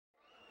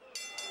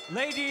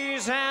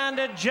Ladies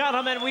and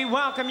gentlemen, we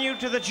welcome you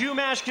to the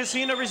Chumash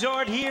Casino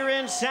Resort here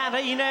in Santa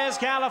Ynez,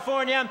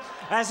 California,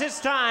 as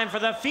it's time for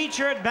the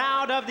featured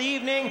bout of the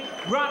evening,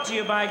 brought to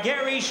you by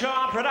Gary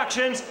Shaw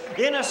Productions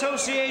in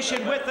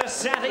association with the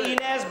Santa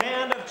Ynez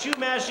Band of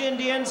Chumash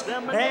Indians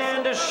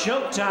and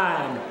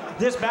Showtime.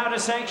 This bout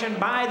is sanctioned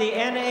by the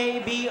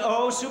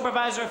NABO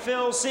Supervisor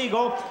Phil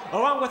Siegel,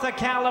 along with the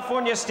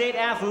California State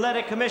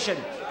Athletic Commission.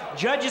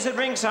 Judges at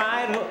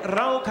ringside,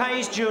 Rolando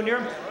Reyes Jr.,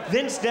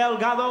 Vince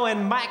Delgado,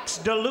 and Max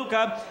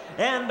DeLuca,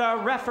 and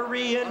a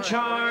referee in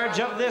charge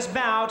of this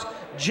bout,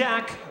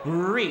 Jack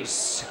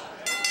Reese.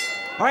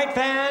 All right,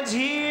 fans,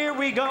 here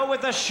we go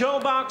with the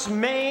Showbox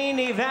main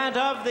event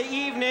of the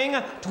evening.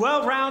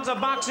 12 rounds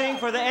of boxing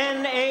for the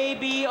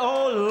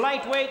NABO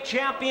Lightweight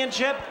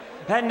Championship.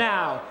 And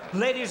now,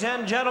 ladies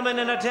and gentlemen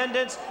in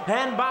attendance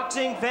and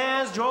boxing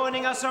fans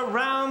joining us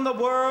around the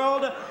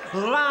world,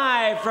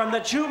 live from the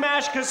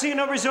Chumash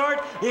Casino Resort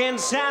in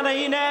Santa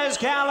Ynez,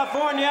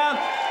 California,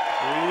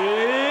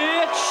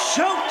 it's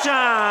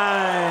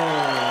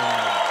showtime!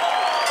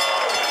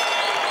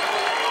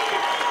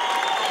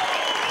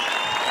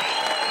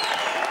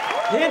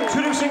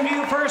 Introducing to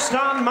you first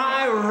on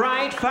my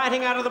right,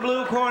 fighting out of the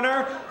blue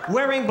corner,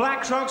 wearing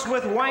black trunks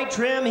with white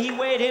trim, he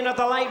weighed in at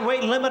the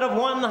lightweight limit of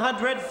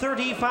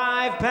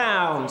 135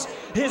 pounds.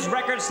 His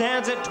record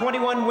stands at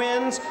 21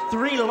 wins,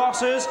 3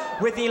 losses,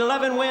 with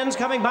 11 wins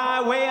coming by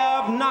way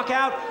of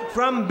knockout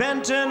from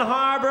Benton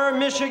Harbor,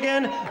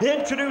 Michigan,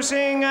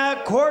 introducing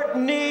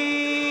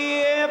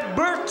Courtney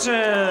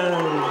Burton.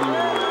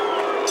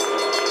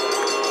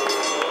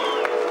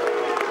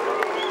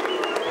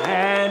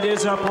 And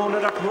his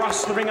opponent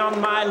across the ring on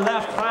my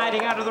left,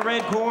 fighting out of the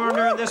red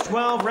corner in this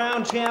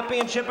 12-round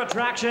championship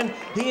attraction.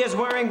 He is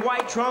wearing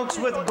white trunks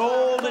with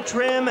gold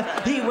trim.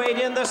 He weighed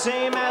in the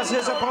same as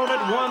his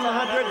opponent,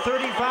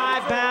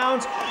 135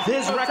 pounds.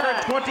 His record,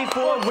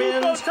 24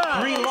 wins,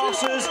 3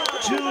 losses,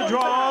 2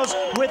 draws,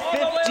 with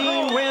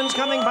 15 wins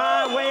coming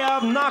by way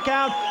of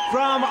knockout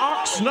from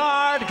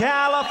Oxnard,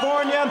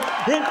 California.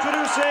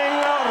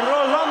 Introducing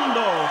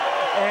Rolando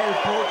El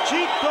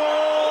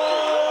Pochito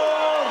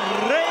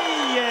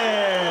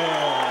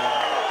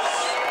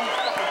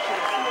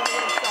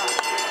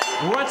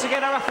Once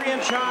again, our referee in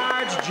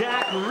charge,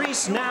 Jack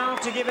Reese, now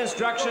to give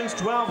instructions.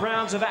 12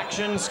 rounds of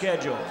action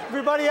scheduled.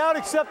 Everybody out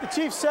except the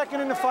chief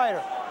second and the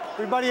fighter.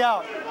 Everybody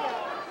out.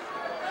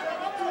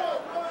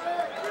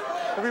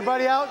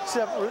 Everybody out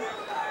except...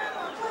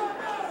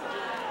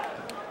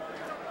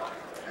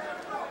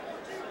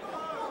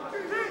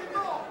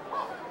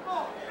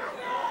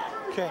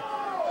 Okay.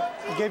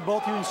 I gave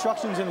both you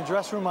instructions in the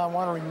dressing room. I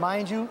want to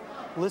remind you,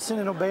 listen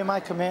and obey my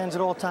commands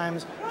at all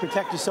times.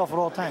 Protect yourself at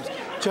all times.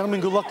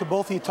 Gentlemen, good luck to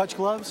both of you. Touch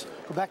gloves.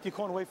 Go back to your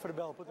corner, wait for the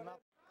bell. Put them out.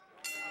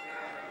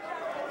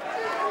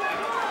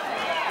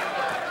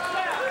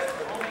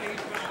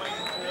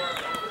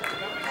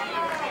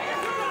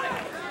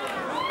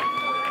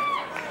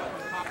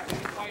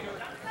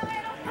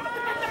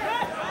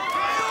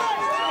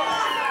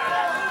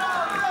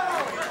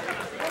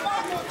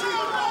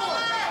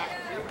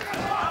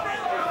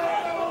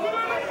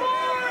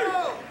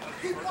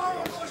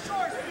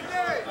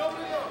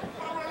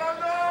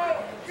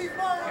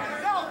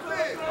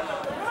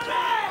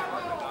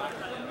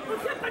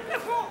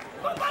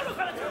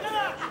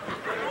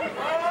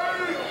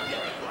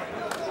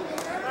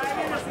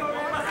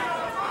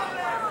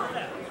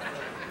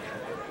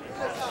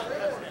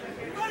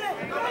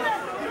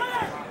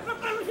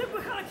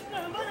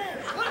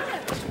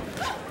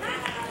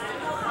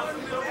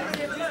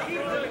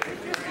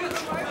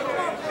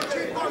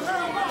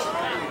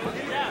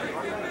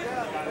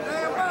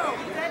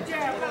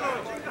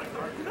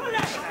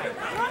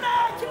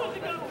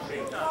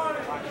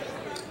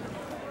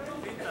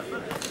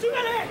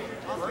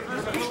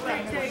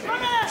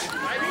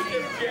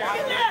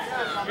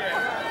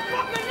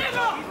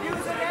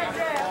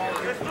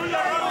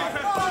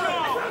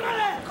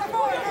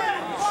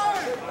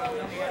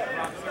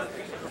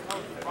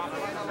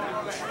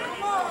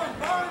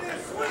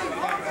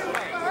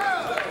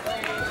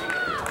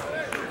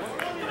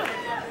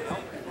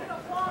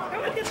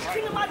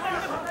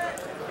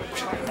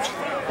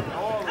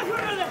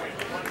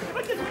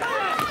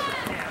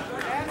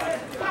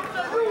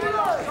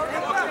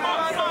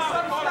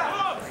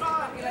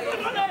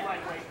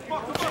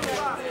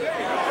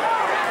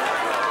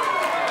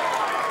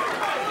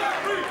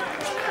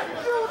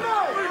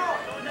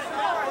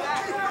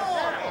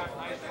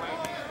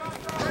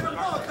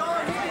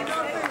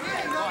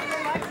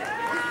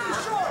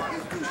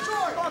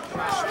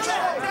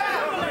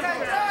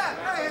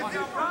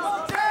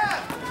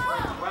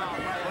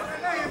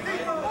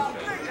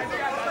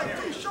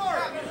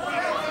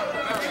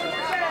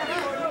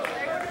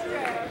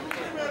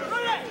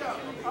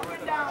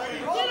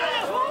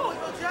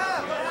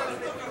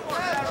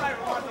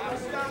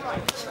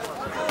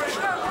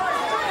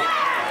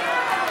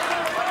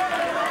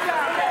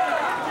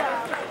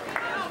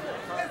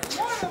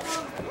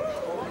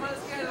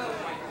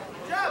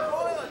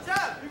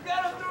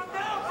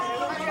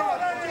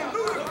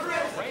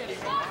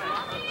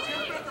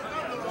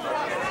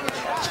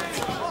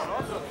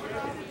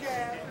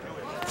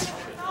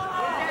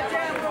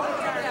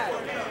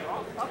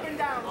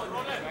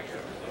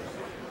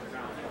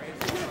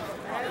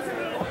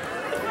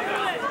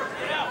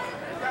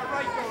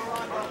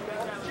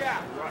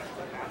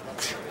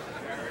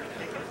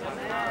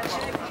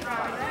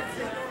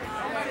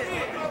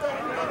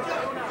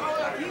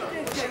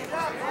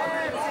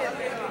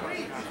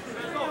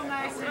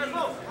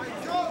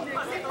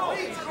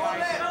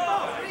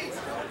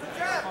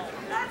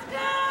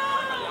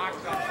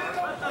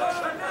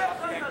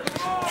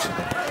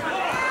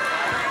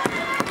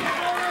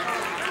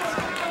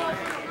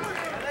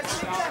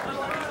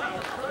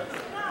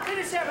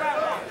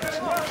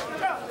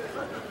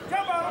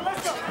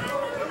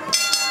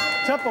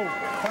 Tempo.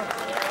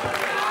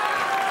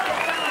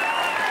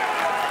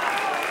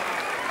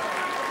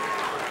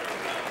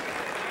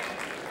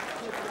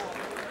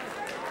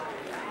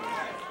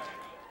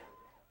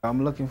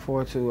 I'm looking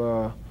forward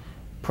to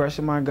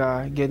pressing my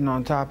guy, getting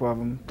on top of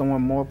him,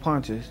 throwing more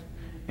punches,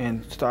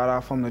 and start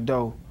out from the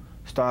dough.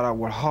 Start out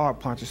with hard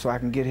punches so I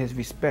can get his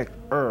respect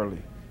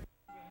early.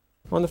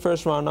 On the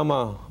first round, I'm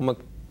gonna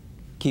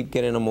keep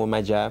getting him with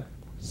my jab,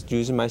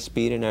 using my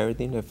speed and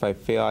everything. If I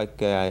feel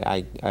like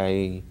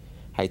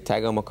I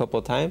tag him a couple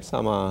of times,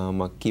 I'm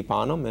gonna keep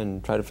on him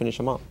and try to finish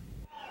him up.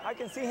 I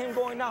can see him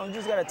going down. You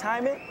just gotta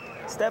time it,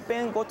 step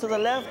in, go to the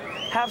left,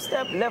 half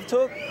step, left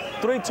hook,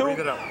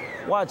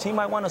 3-2. Watch, he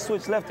might want to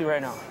switch lefty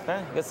right now.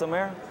 Okay, get some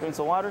air, drink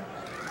some water.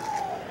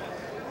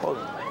 Hold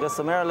it. Get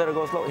some air, let it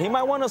go slow. He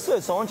might want to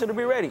switch, so I want you to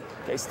be ready.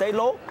 Okay, stay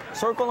low,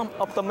 circle him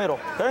up the middle.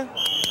 Okay,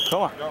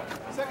 come on.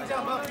 Seconds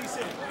out, Malcolm.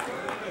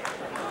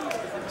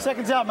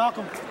 Seconds out,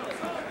 Malcolm.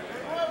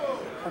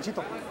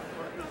 Panchito.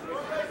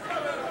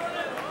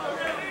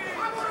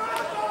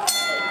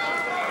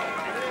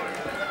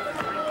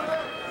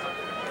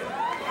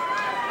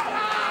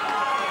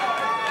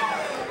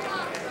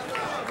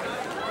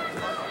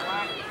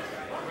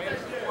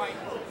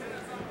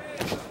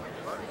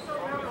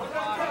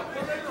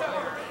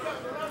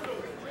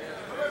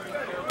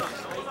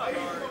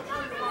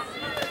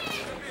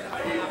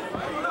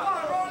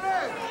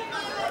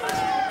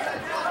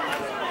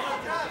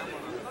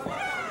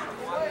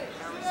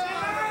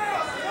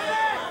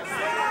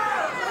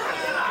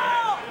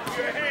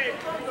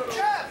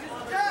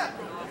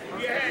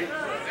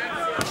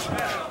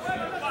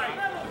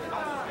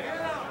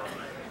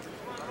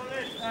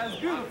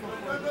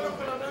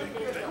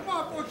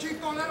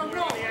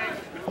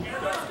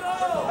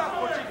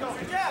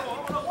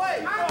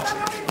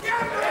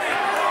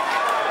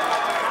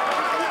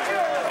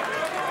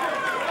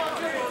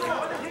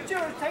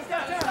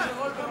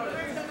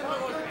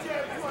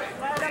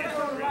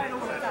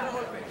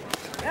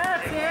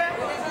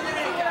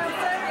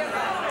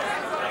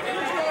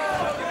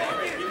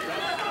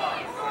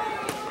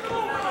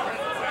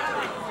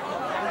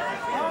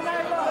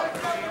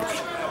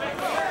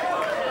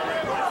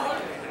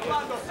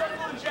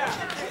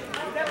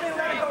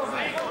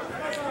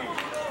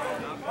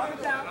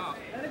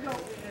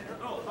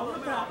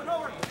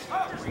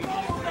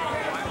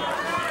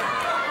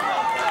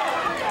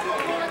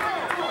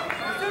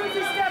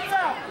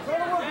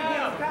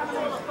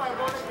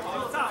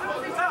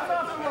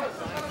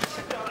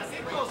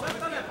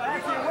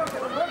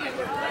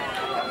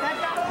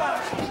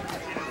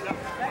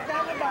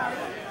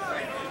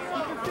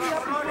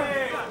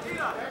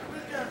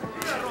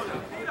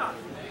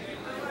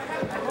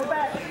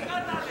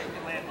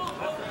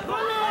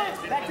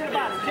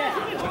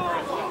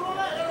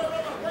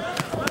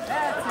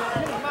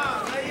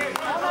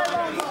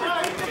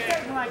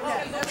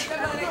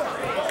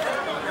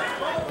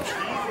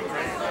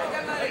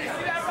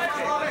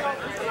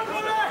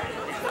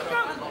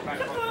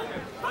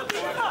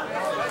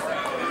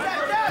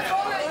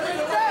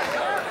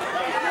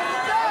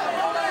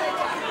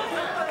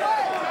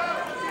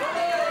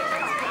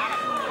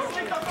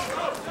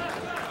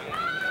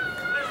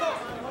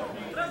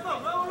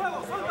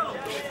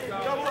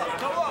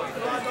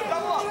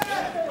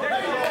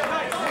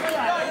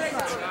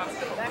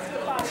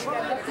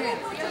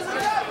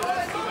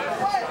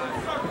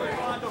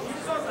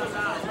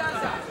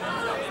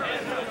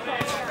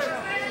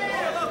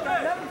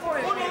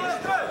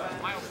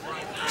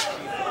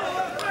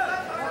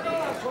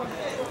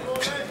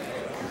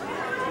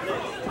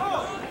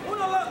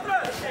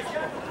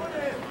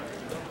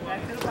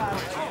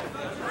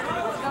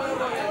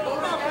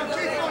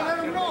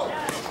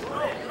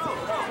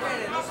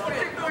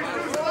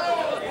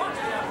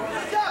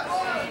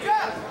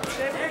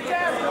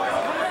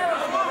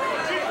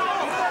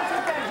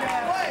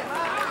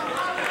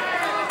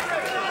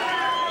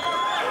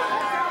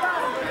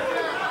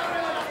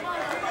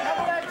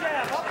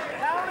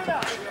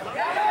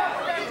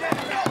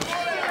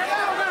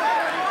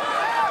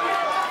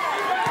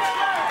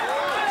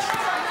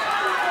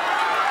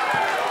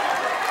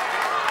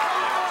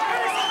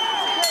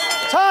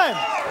 Time.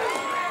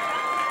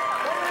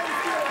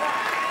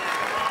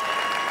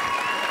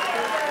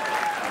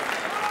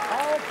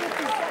 All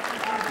 50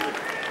 seconds.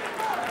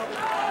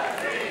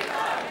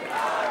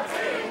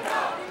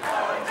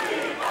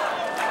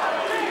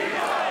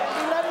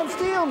 He let him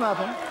steal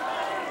nothing.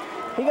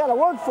 He got to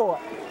work for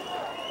it.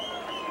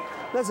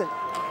 Listen,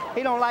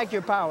 he don't like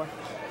your power,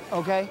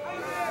 okay?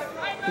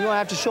 You're gonna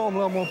have to show him a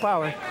little more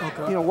power.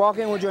 Okay. You know, walk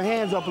in with your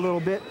hands up a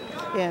little bit,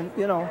 and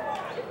you know,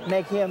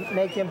 make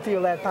him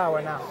feel that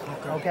power now.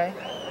 Okay?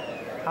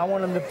 I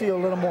want him to feel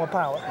a little more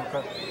power.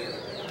 Okay.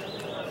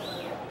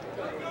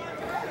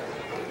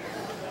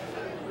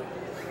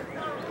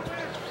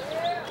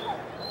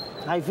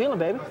 How you feeling,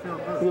 baby?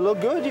 You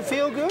look good? You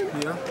feel good?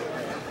 Yeah.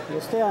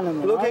 You stay on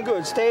him. Looking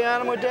good. Stay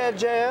on him with that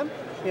jab.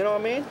 You know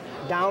what I mean?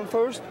 Down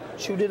first.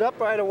 Shoot it up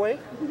right away.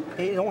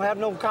 He don't have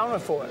no counter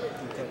for it.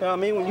 Okay. You know what I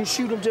mean? When you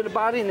shoot him to the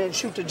body and then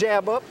shoot the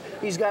jab up,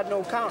 he's got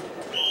no counter.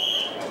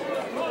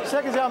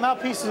 Seconds out,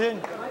 mouthpiece is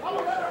in.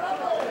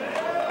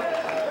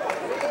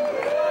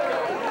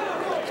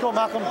 Let's go,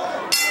 Malcolm.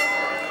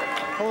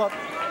 Hold up.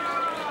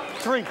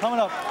 3 coming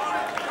up.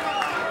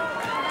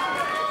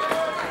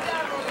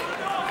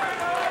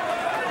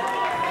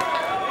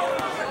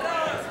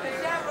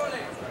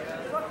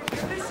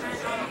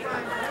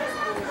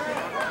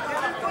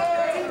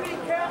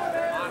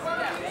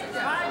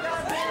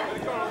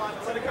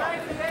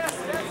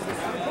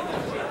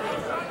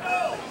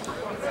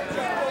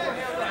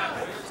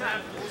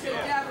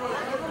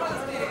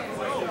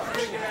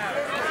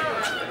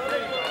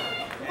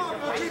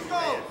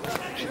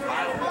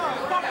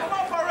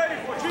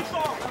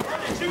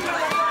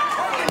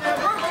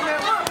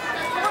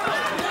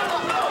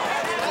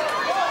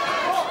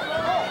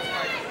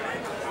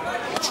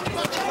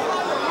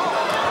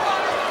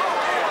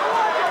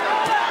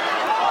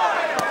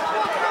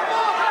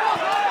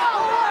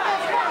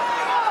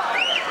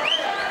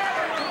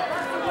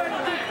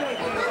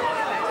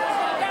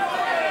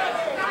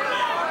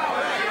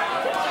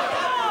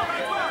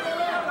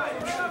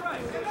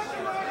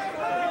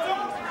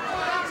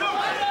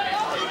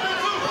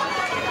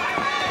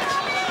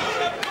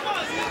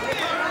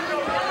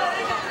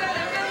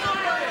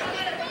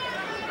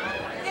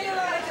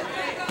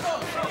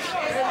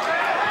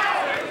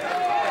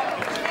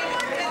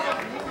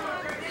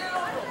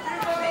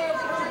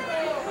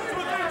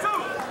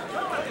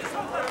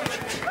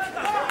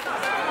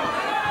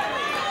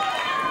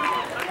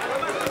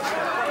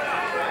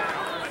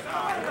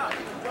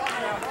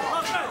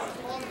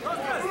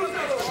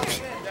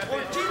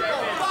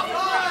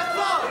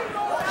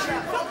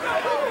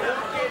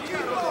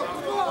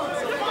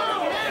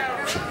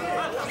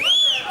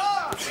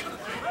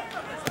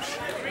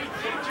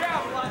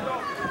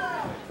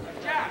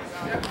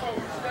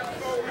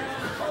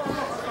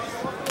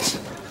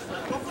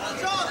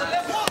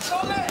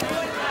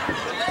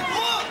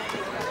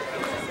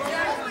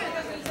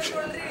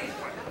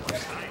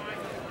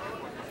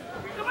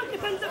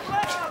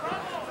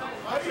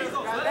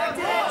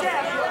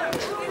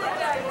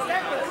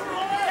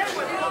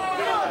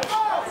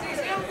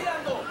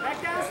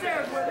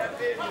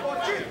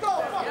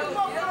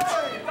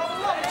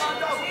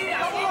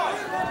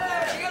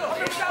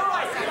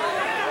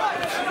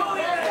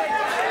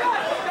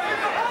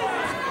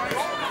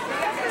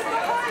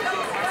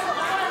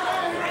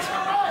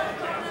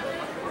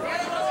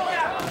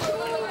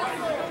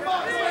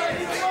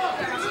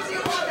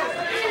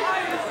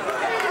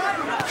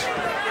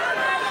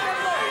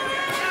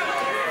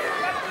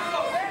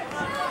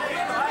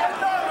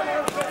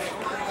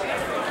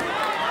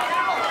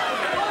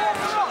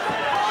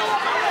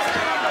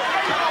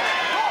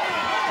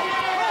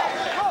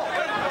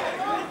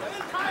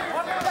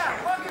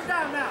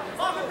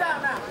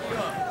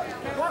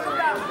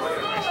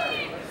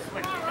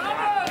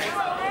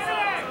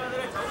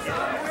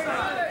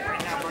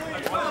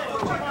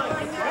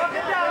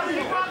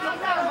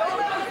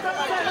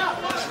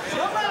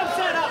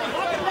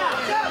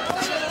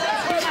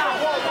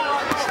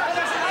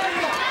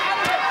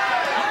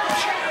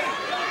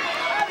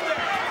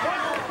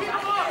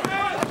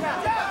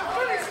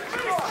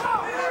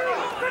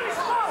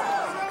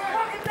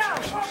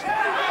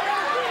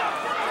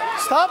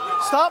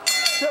 Stop.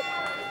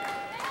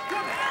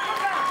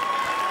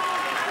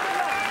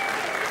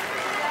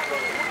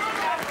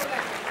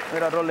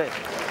 Mira, Role,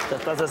 te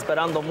estás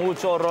esperando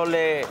mucho,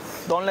 Role.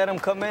 Don't let him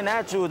come in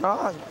at you.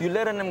 Nah, you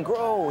letting him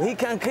grow. He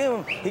can't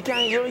come. You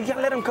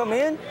can't let him come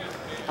in.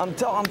 I'm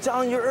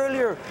telling you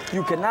earlier,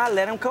 you cannot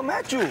let him come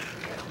at you.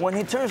 When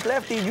he turns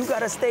lefty, you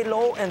gotta stay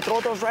low and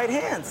throw those right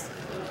hands.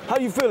 How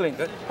you feeling?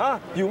 Good. Huh?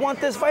 You want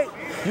this fight?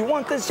 You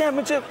want this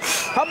championship?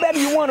 How bad do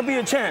you want to be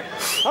a champ?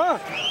 Huh?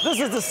 This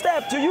is the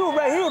step to you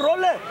right here,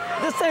 Role.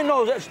 This ain't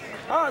no, this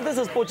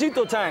is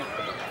Pochito time.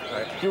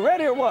 Right. You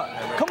ready or what?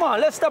 Come on,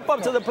 let's step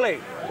up to the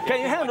plate. Can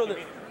you handle this?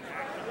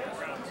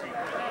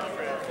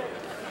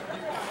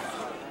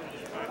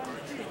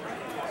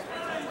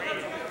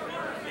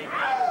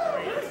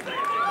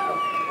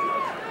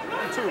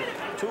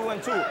 2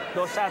 and 2.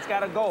 Those shots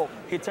gotta go.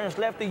 He turns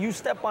lefty, you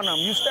step on him.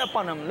 You step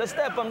on him. Let's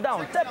step him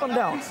down. Step him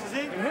down.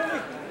 You hear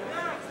me?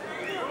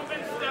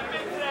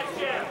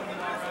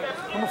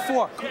 Number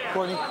 4,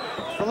 Courtney.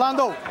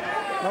 Rolando.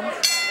 Number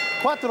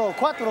 4.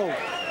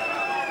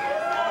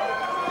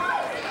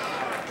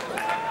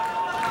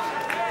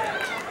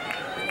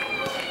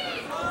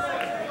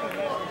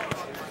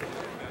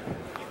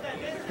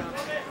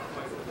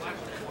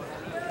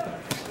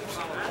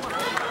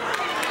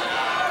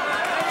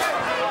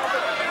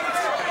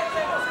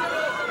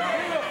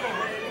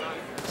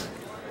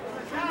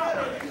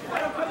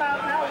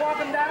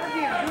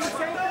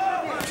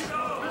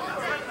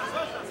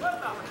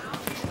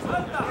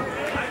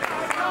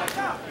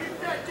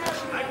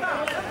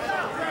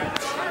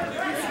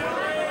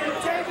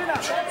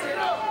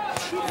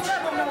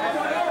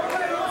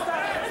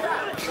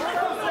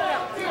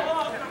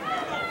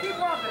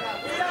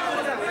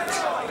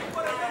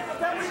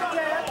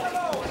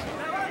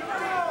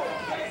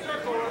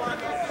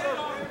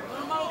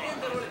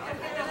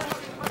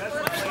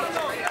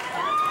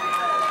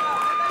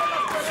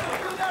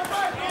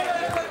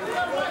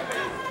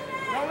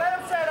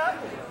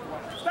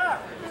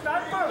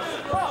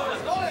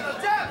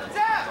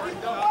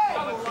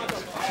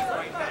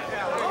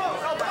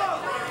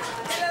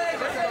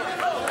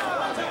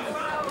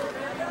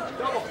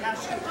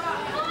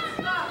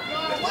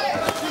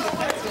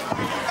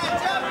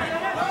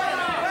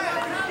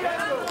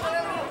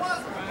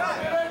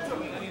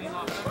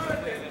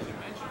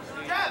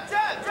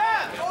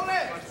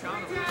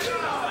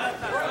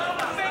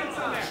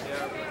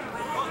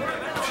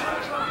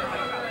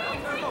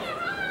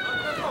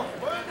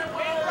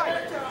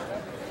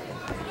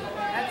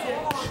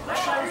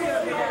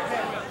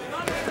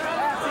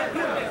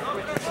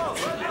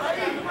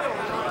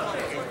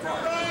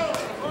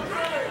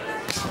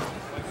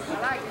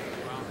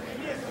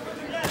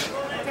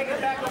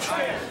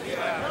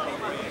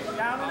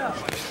 Down and up.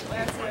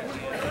 That's it.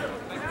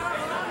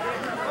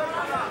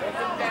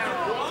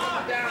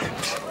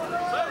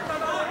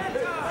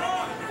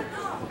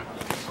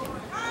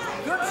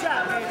 Good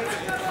shot, baby.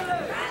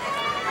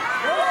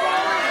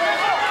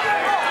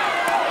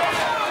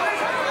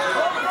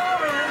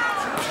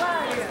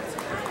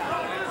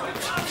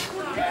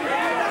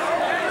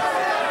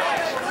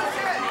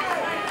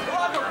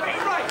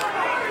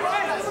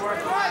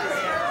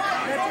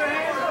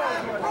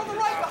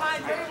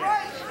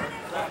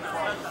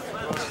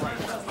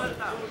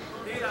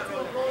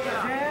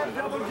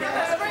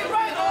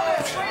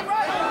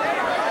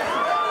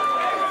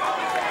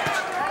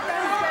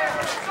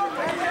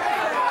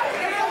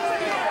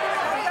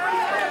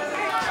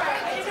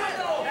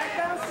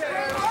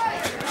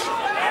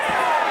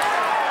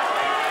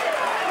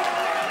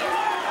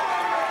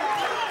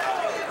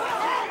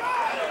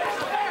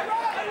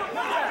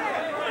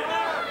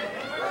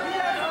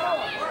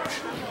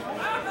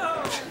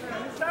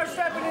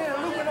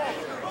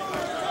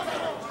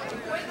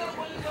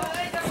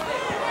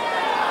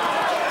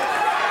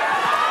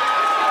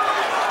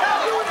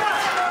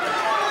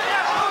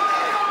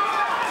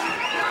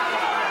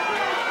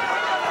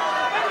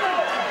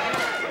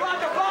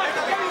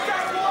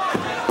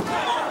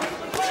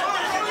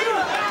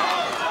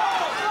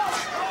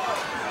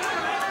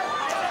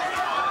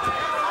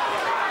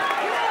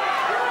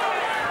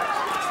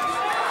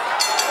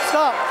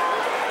 Stop.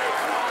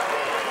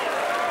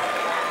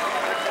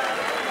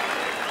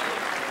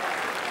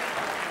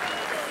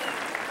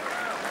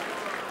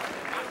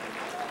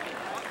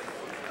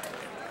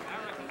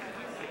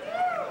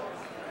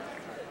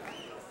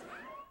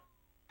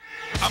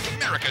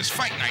 America's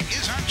Fight Night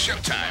is on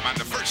Showtime on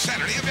the first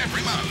Saturday of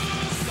every month.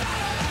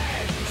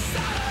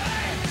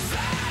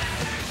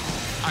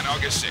 On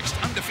August 6th,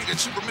 undefeated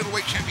super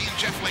middleweight champion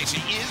Jeff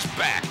Lacey is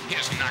back.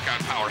 His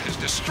knockout power has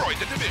destroyed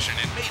the division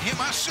and made him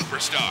a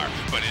superstar.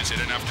 But is it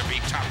enough to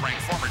beat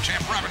top-ranked former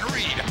champ Robin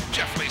Reed?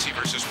 Jeff Lacey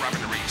versus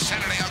Robin Reed,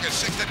 Saturday,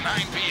 August 6th at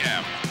 9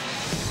 p.m.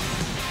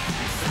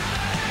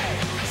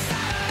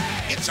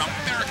 It's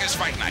America's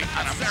Fight Night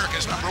on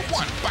America's #1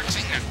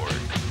 boxing network.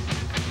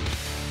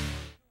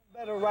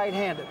 Better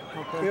right-handed.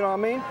 Okay. You know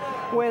what I mean?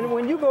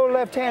 When you go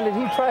left-handed,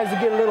 he tries to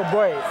get a little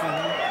brave.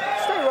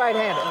 Stay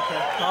right-handed.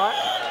 Okay. All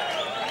right?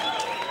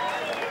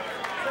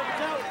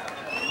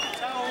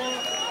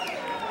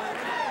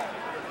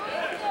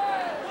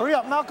 Hurry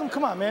up, Malcolm.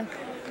 Come on, man.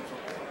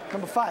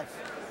 Number 5.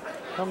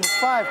 Number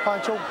 5,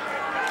 Pancho.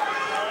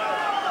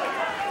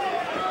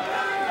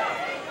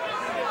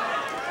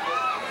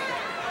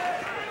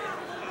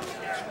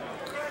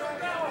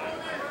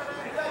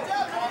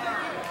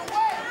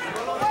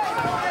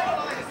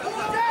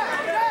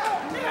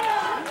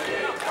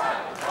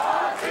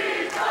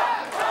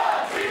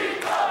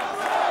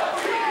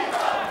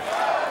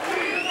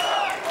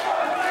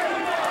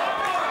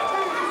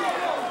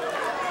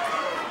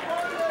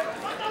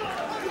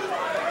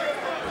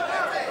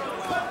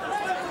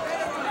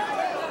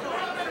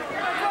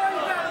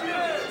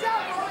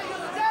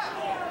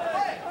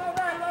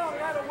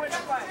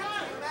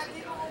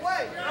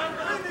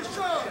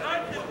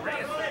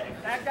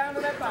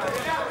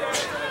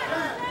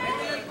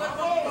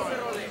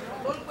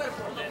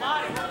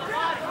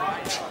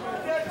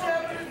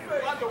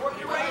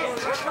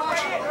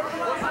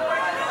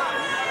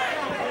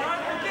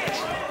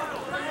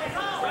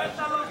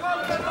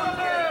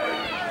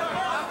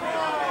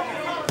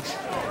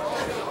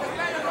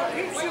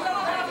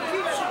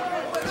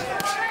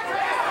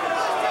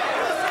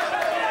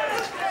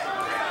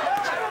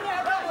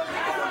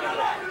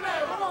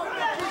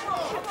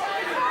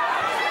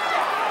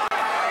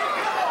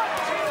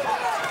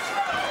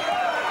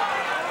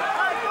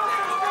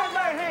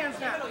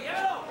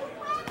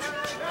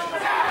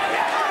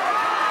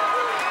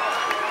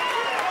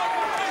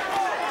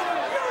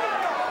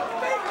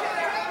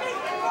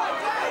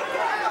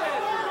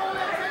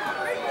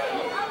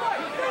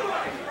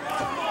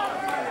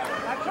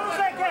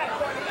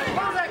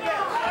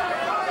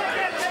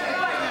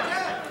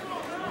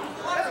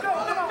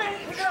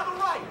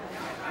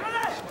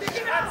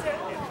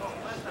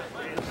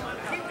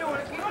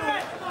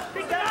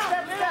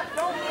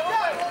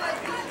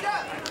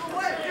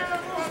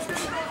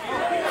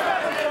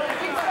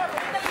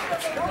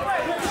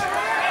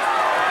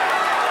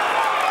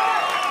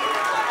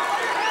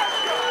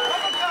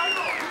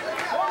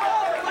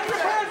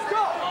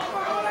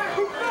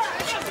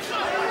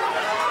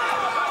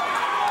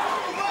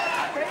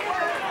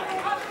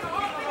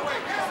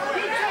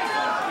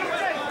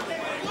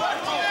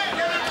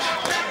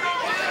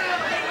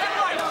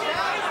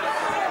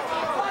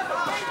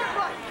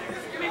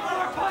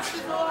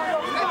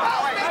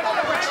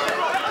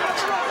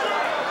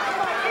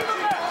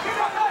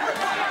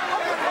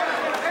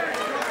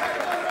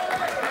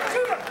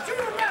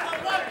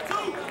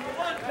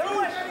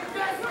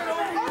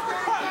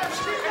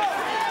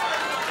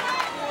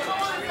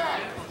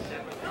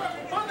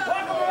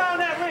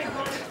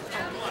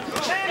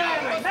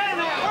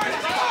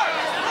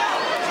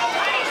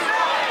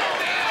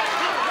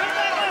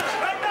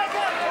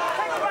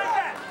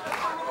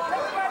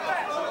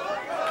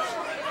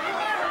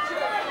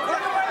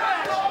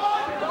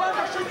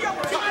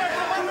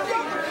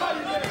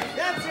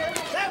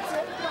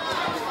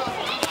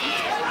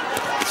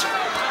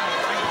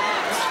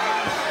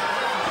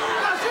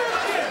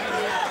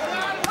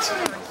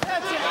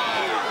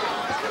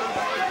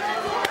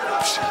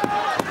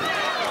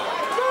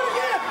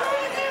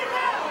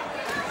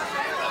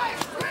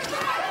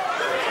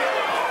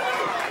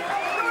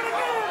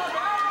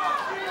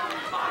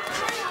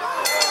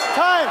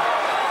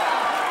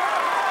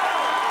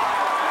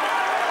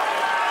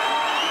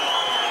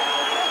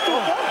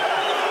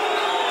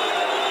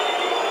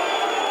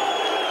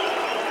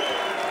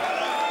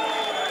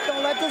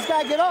 this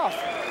guy get off.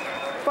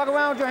 Fuck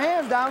around with your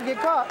hands down, get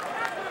caught.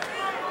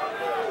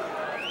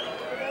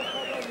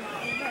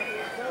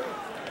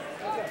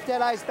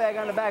 That ice bag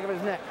on the back of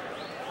his neck.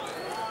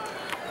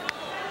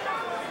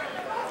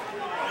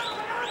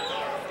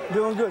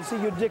 Doing good. See,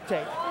 you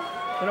dictate.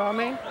 You know what I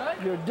mean?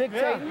 You're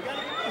dictating.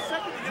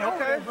 Yeah.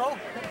 Okay, bro.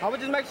 I would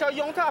just make sure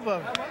you're on top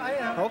of it. I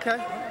am. Okay.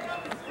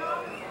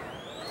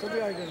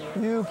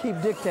 You keep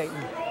dictating.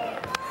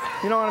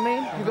 You know what I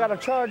mean? You got to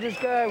charge this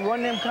guy,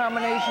 run them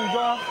combinations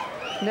off,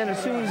 and then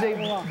as soon as they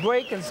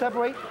break and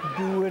separate,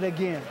 do it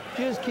again.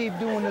 Just keep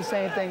doing the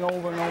same thing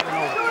over and over and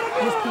over.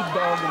 Just keep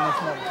dogging this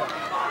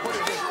motherfucker.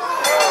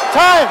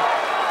 Time!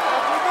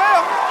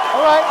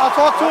 All right, I'll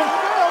talk to him.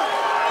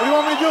 What do you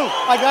want me to do?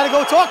 I got to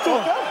go talk to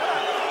him.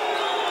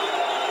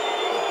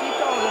 Keep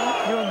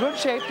dogging. You're in good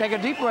shape. Take a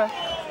deep breath.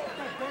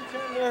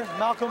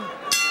 Malcolm.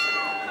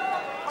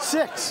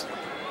 6.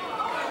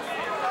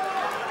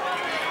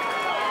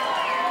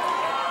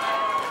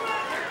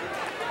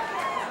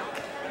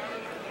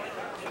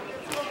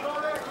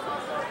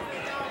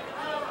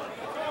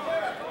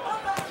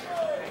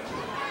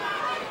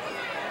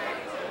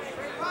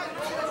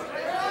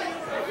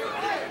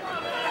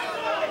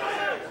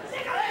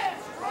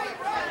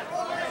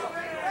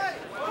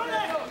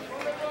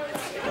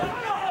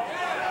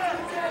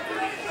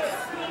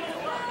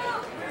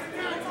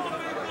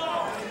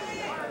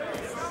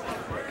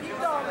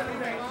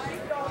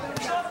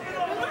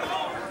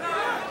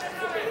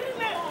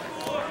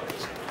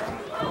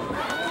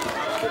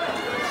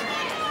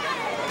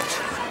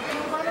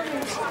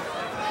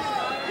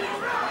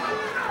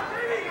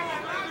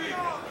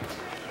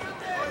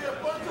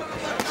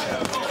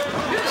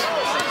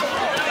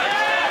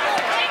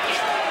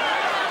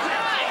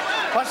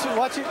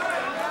 Watch it.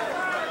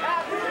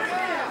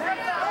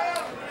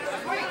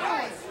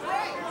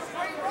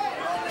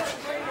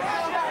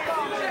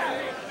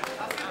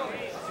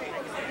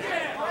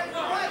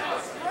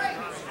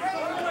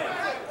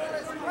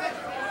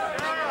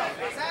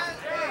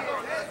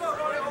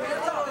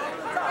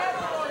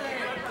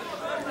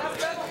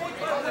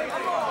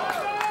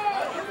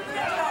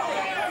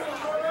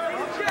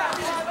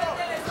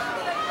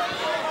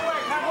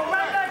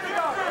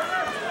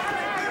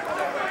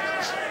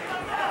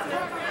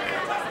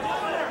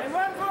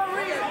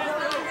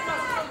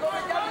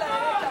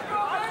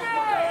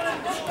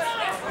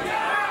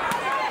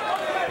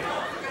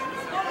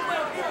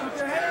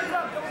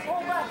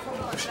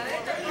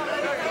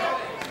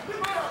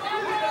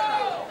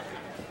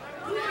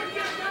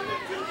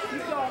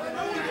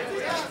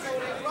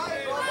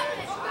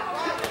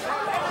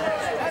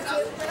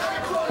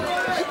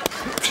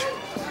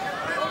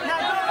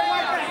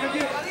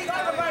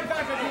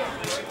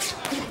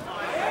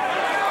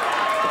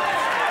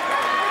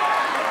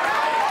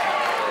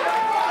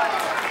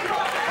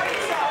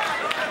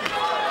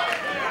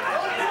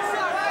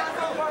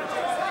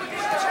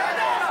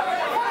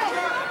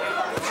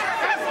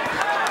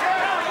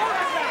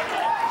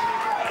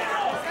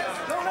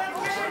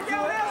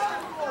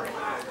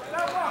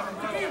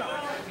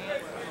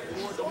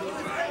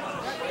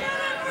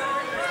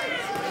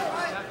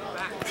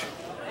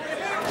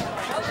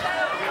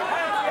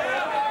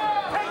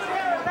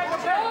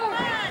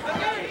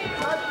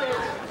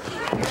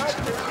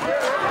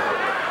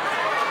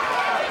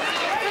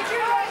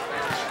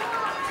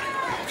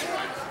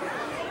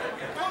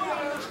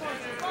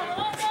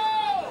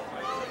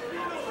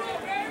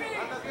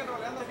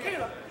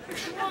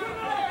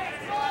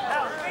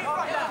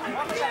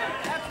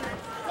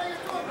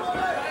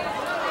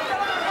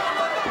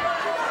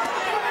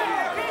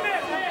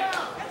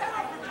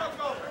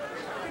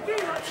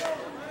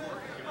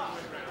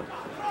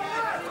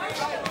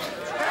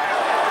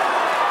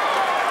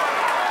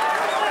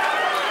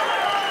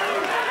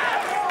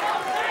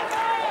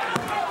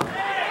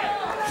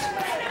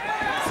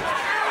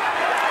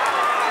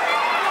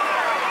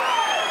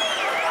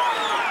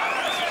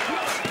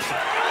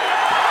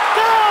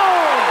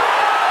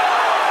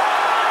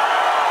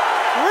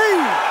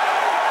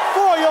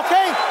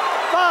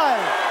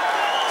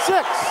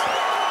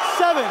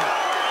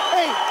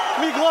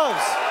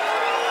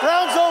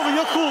 Round's over,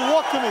 you're cool,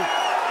 walk to me.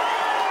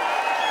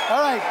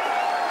 All right.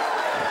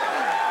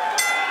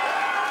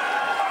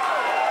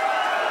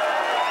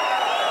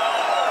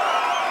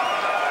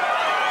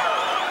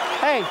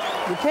 Hey,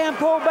 you can't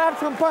pull back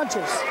from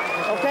punches,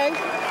 okay?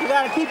 You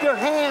gotta keep your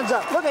hands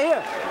up. Look at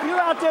here, you're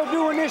out there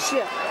doing this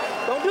shit.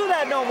 Don't do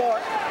that no more.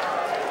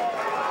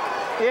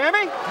 You hear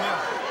me?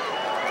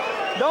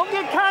 Yeah. Don't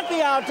get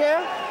cocky out there.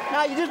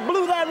 Now you just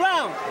blew that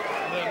round.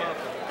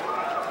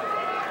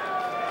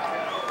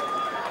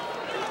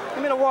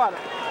 Give me the water.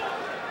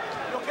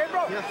 You okay,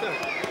 bro? Yes, sir.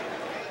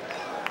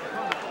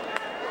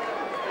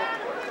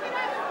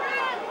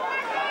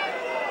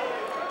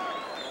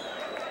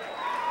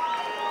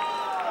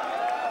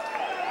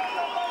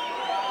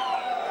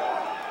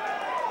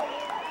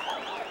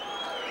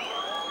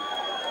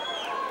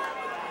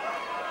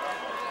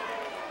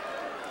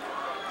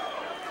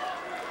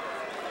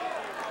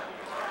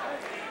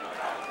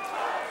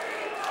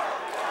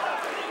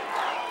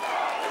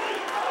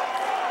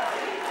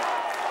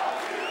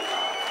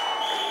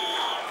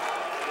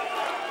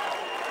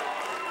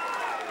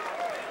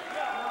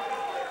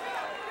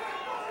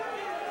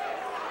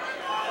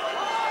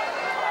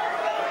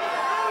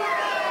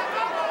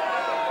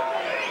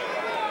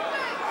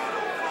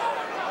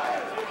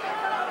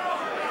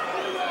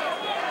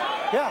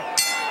 Yeah.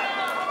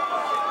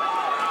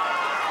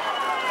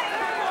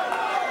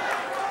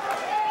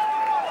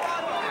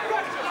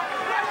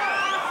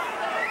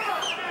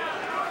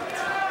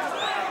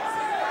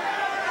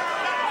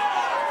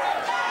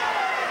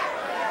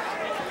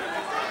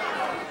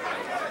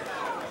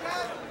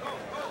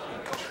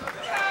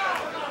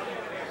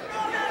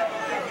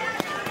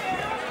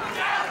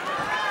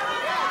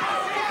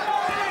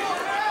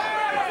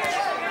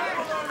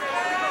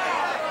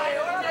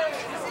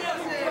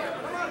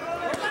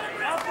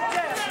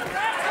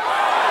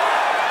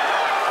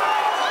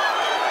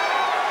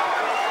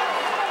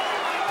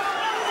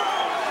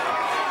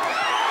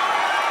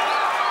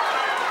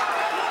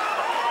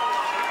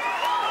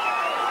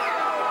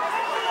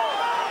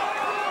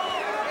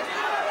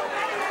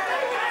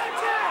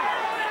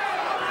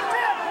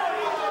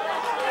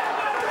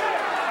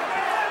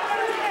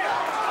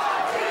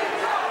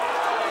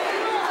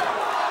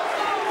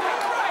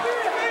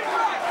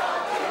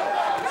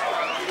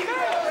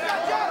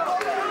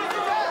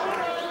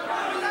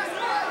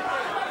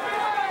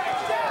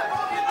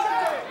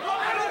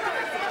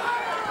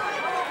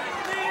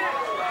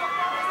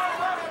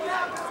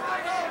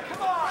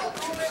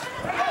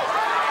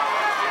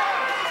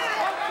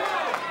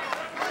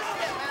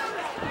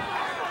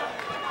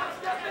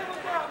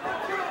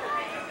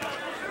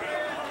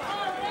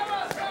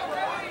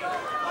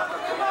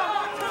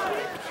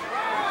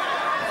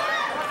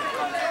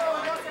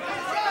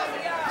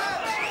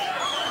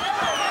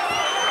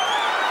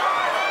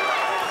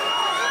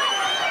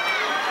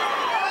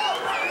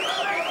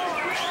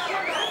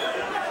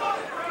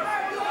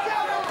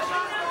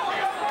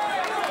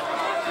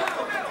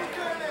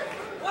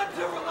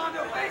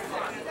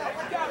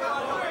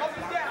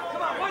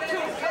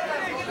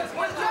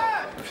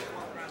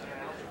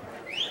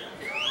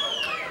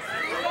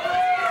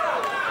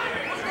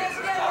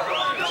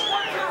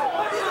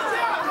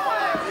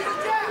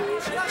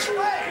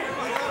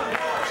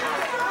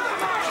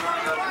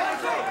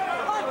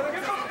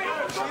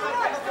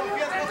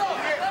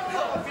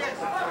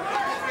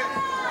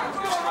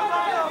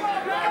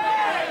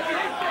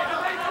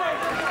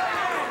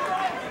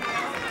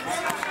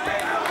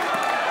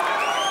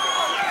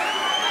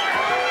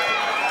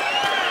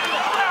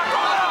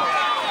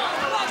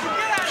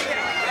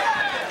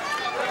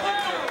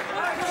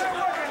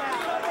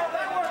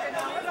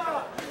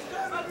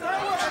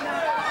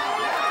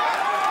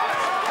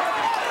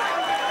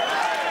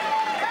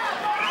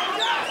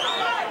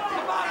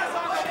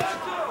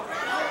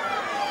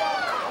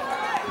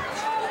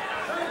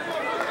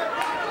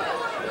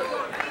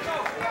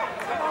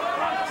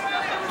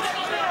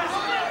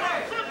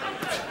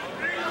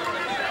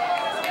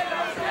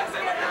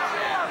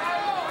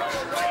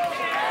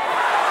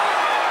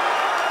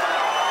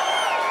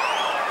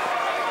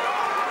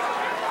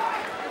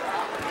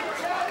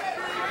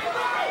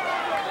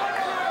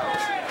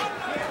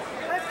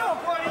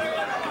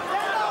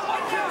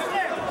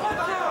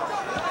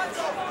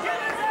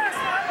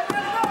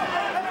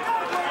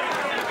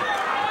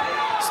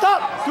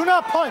 Do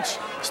not punch.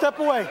 Step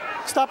away.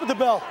 Stop at the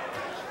bell.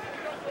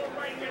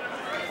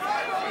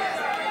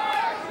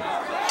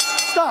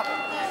 Stop.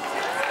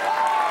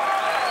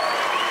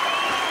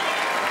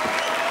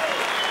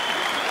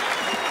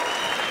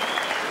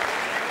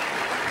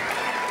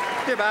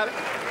 Here, Bobby.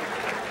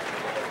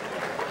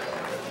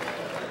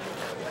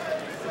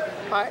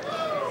 All right.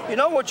 You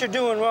know what you're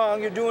doing wrong.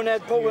 You're doing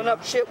that pulling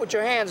up shit with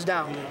your hands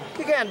down.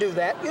 You can't do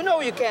that. You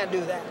know you can't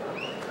do that.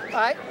 All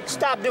right?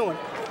 Stop doing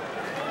it.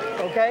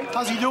 Okay?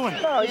 How's he doing?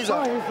 Oh, he's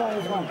all right. He's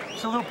fine.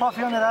 He's a little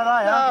puffy under that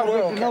eye, huh? No,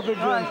 we're okay. No big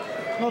deal.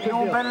 Right. No big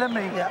deal. Better than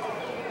me. Yeah.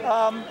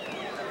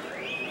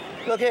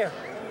 Look here.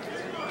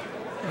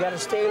 You got to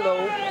stay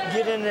low.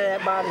 Get into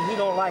that body. He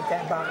don't like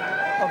that body.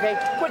 Okay?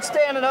 Quit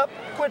standing up.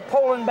 Quit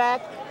pulling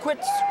back. Quit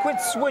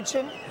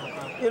switching.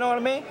 You know what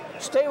I mean?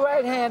 Stay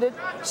right-handed.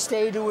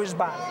 Stay to his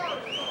body.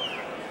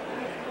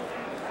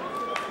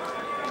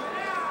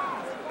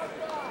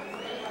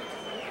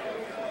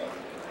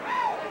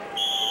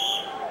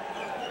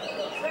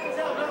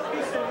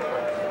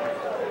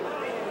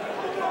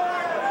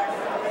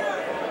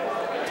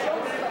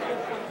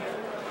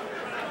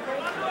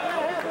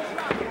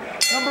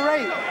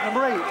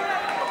 Number eight.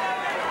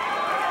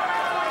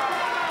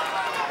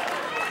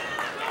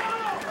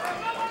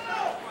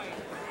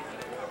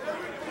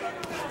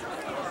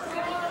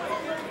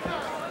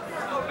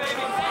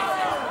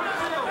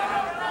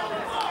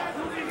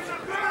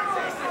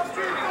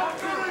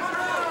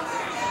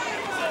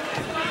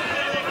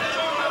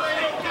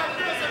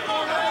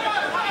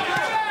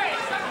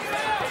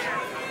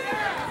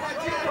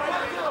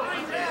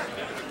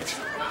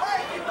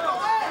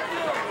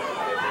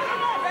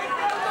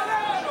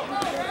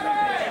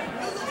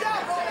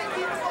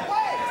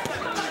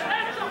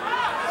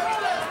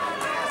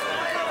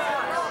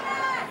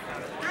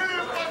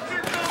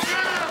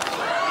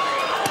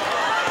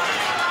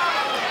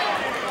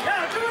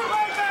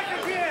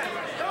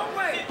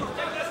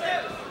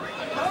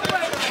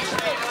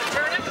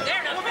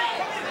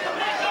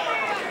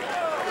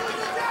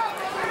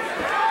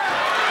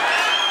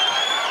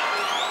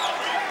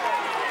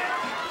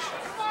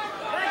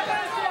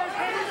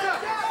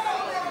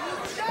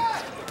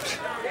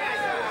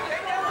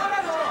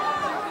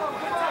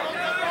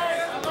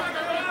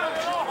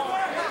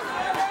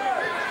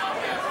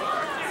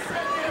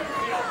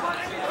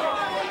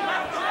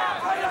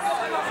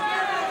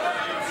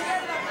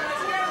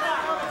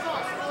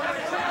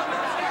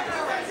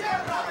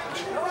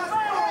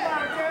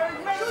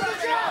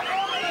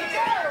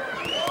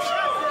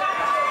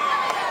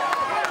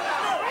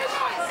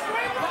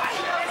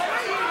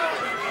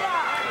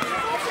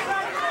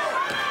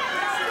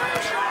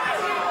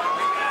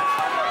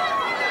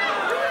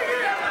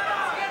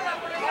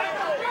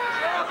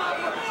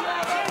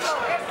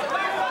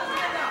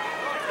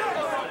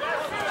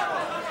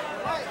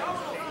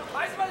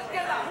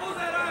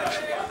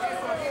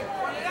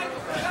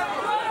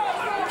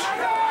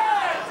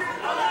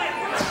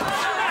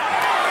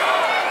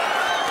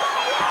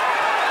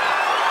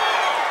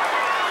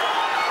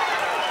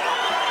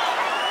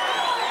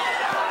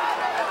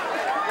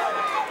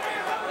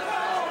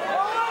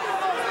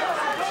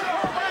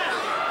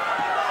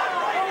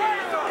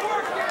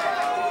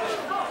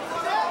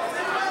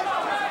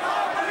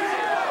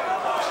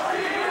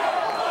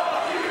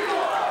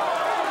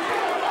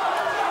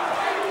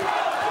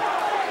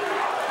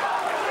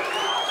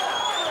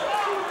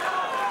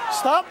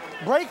 stop,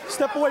 break,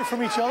 step away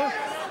from each other.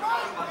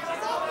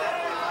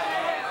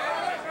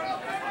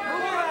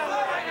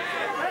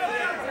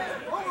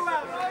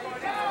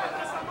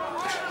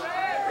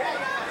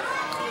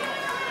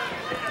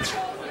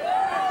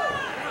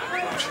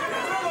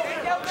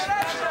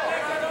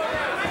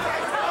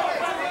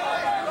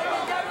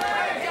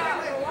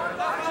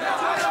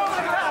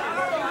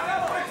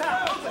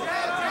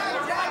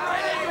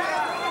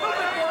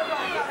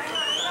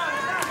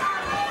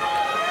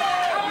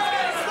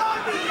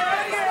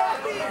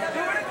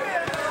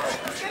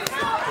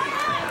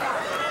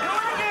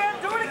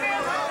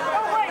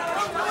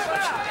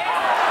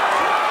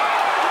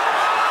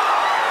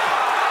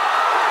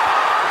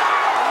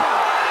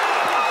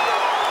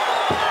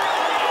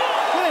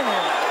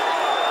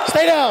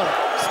 Stay down,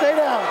 stay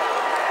down,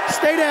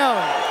 stay down,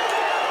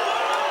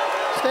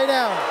 stay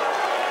down.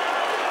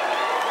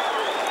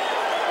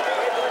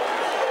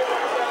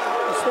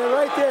 Stay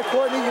right there,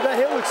 Courtney. You got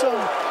hit with some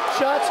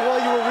shots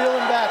while you were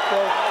reeling back,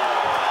 bro.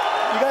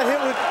 You got hit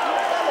with...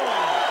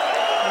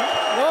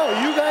 No,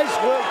 you guys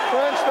were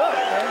crunched up,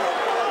 man.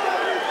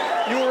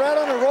 You were right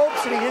on the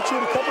ropes and he hit you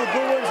with a couple of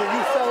good ones and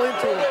you fell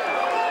into it.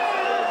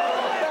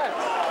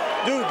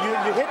 Dude, you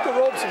hit the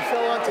ropes and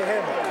fell onto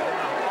him.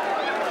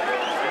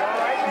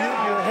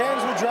 Your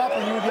hands were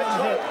dropping, you were getting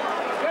hit.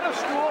 Get a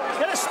stool.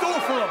 Get a stool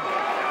for him.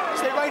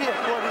 Stay right here,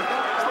 Courtney.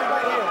 Stay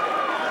right here.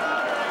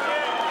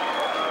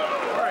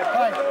 All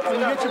right. Can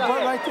you get your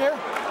butt right there? All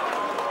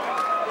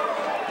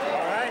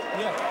right.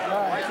 Yeah.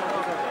 All right.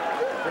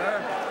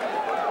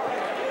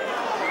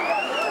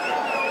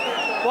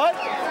 What?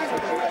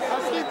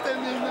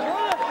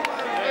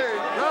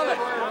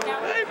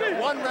 Hey,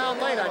 1 round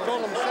late. I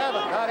told him 7,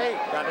 not 8.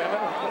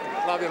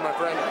 Goddammit. Love you, my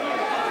friend.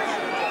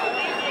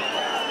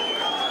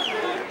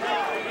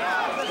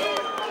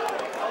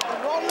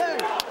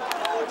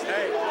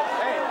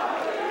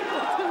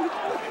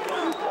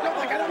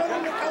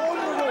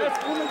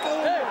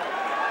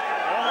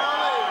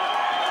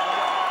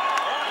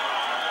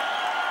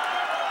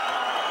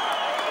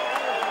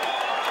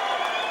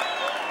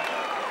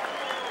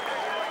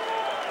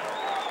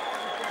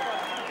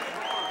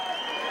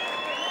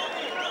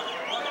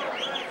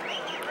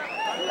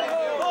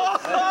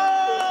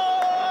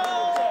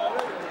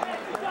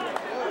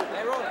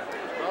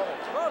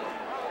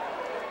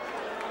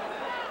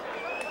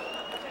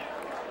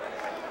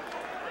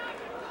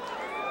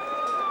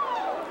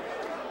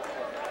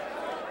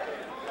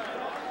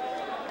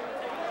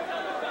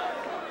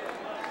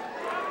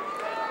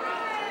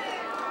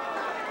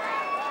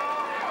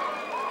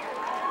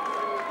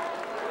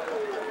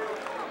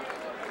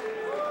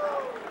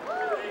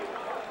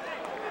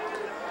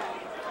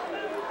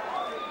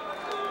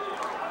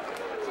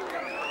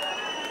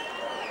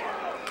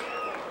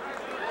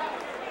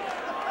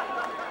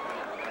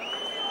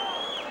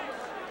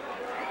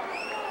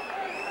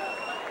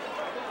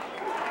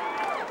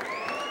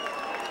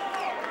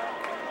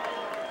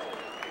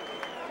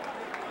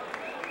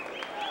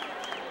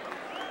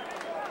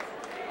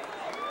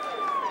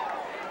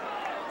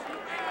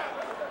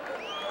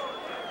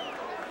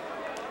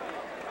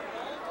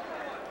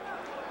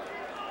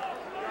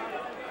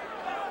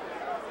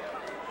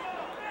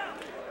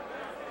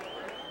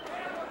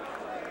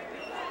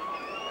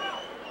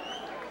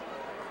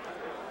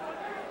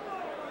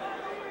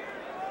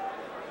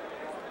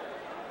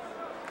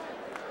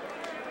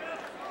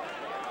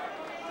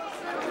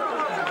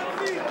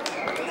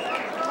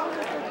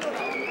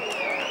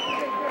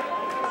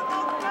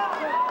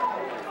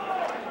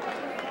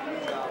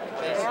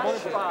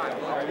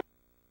 Five.